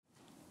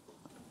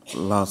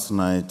Last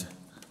night,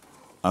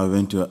 I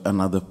went to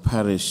another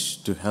parish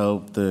to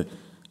help the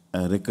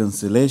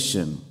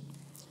reconciliation.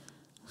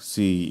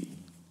 See,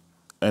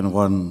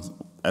 and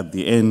at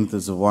the end,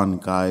 there's one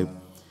guy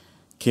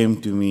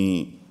came to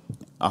me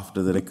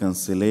after the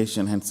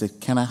reconciliation and said,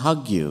 "Can I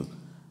hug you?"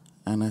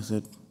 And I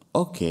said,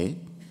 "Okay."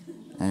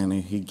 And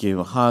he gave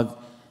a hug,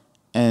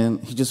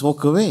 and he just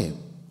walked away.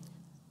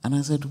 And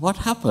I said, "What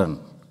happened?"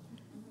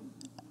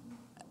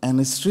 And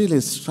it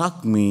really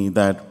struck me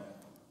that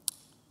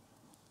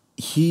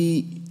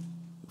he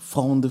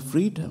found the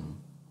freedom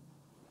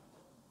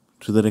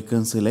to the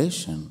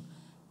reconciliation.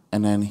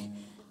 And then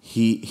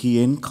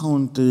he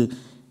encountered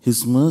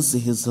his mercy,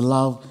 his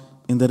love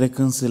in the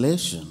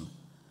reconciliation.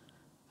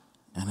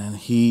 And then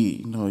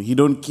he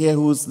don't care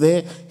who's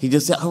there. He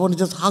just said, "I want to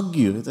just hug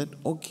you." He said,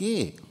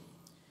 "Okay."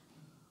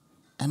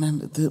 And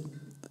then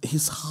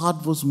his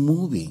heart was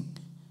moving.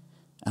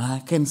 And I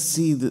can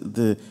see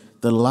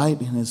the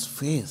light in his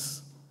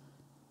face.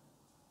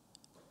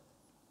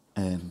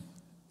 And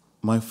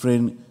my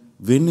friend,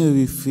 whenever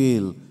we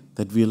feel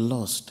that we're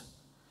lost,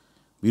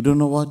 we don't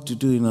know what to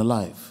do in our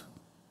life,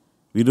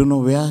 we don't know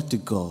where to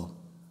go,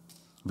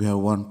 we have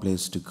one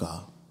place to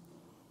go.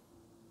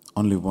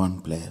 Only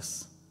one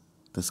place.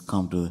 Let's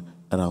come to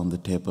around the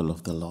table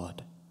of the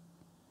Lord.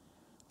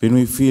 When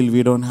we feel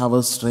we don't have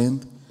a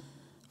strength,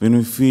 when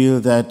we feel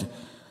that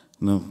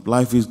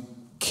life is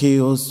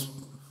chaos,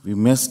 we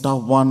messed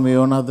up one way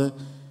or another,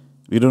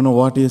 we don't know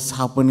what is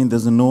happening,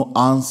 there's no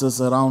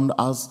answers around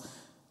us,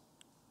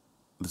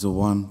 there's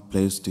one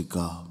place to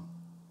go.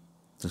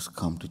 Just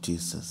come to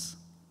Jesus.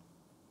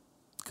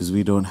 Because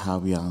we don't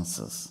have the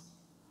answers.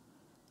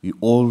 We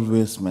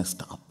always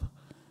messed up.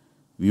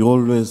 We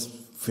always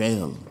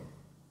fail.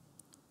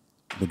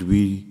 But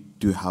we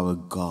do have a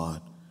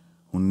God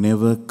who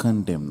never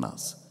condemns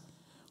us,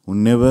 who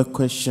never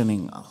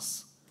questioning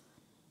us,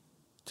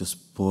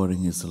 just pouring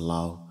His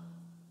love,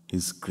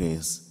 His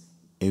grace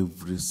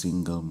every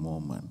single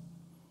moment.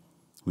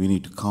 We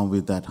need to come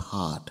with that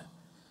heart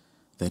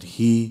that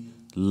He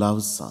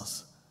loves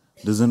us.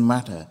 Doesn't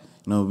matter.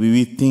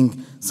 We think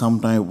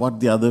sometimes what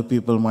the other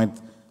people might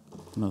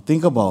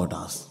think about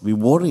us. We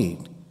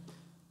worried.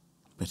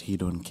 But He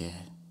don't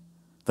care.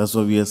 That's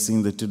why we are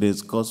seeing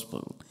today's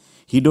gospel.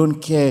 He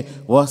don't care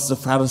what the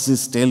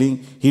Pharisees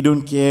telling. He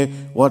don't care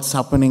what's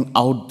happening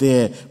out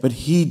there. But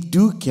He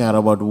do care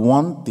about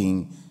one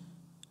thing,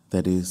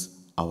 that is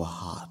our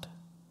heart,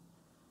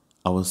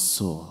 our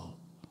soul.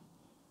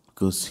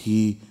 Because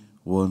He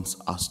wants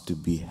us to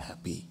be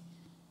happy.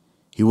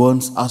 He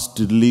wants us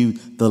to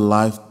live the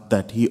life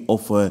that He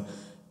offered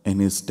in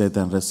His death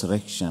and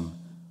resurrection,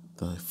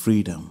 the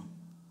freedom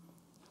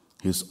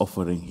He's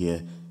offering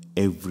here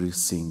every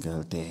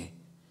single day.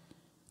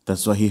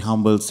 That's why He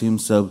humbles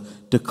Himself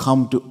to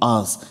come to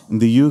us in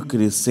the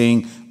Eucharist,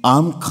 saying,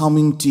 "I'm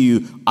coming to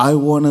you. I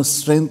want to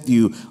strengthen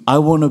you. I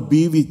want to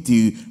be with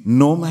you.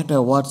 No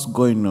matter what's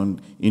going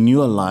on in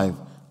your life,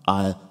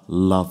 I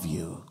love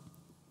you."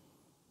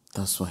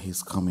 That's why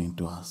He's coming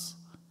to us.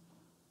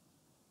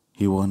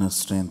 He wants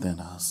to strengthen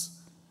us.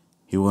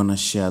 He wants to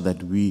share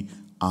that we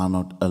are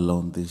not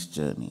alone this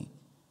journey.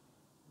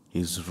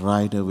 He's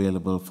right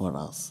available for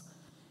us.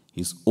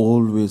 He's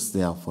always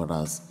there for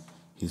us.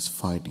 He's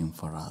fighting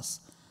for us.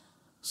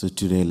 So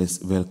today,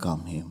 let's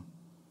welcome Him.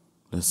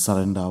 Let's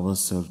surrender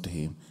ourselves to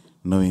Him,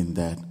 knowing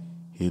that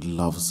He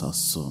loves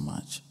us so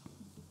much.